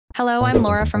Hello, I'm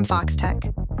Laura from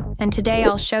Foxtecc, and today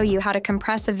I'll show you how to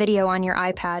compress a video on your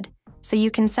iPad so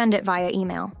you can send it via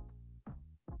email.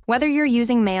 Whether you're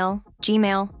using Mail,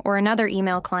 Gmail, or another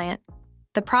email client,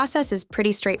 the process is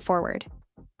pretty straightforward.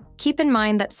 Keep in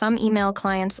mind that some email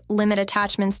clients limit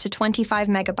attachments to 25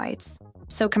 megabytes,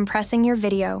 so compressing your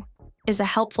video is a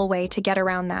helpful way to get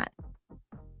around that.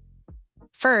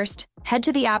 First, head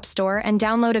to the App Store and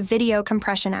download a video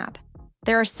compression app.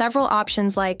 There are several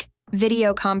options like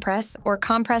Video Compress or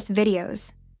Compress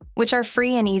Videos, which are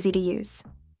free and easy to use.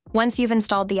 Once you've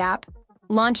installed the app,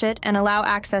 launch it and allow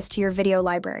access to your video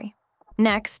library.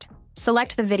 Next,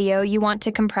 select the video you want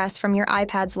to compress from your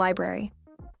iPad's library.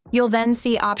 You'll then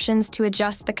see options to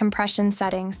adjust the compression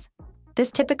settings. This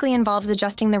typically involves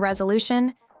adjusting the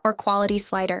resolution or quality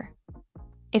slider.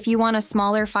 If you want a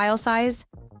smaller file size,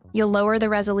 you'll lower the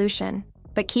resolution,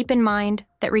 but keep in mind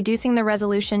that reducing the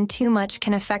resolution too much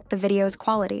can affect the video's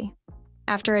quality.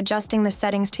 After adjusting the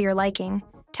settings to your liking,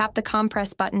 tap the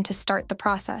compress button to start the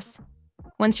process.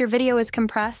 Once your video is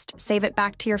compressed, save it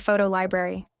back to your photo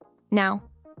library. Now,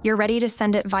 you're ready to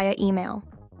send it via email.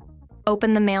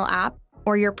 Open the Mail app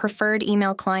or your preferred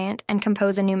email client and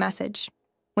compose a new message.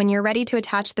 When you're ready to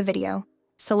attach the video,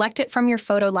 select it from your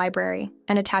photo library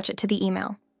and attach it to the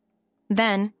email.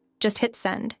 Then, just hit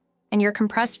send, and your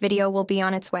compressed video will be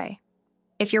on its way.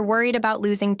 If you're worried about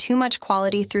losing too much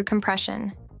quality through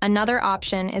compression, another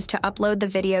option is to upload the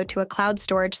video to a cloud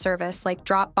storage service like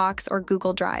Dropbox or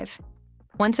Google Drive.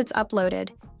 Once it's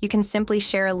uploaded, you can simply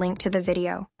share a link to the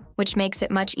video, which makes it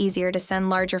much easier to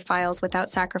send larger files without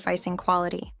sacrificing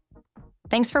quality.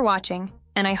 Thanks for watching,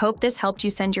 and I hope this helped you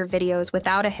send your videos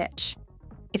without a hitch.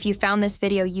 If you found this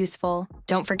video useful,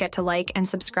 don't forget to like and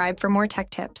subscribe for more tech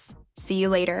tips. See you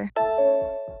later.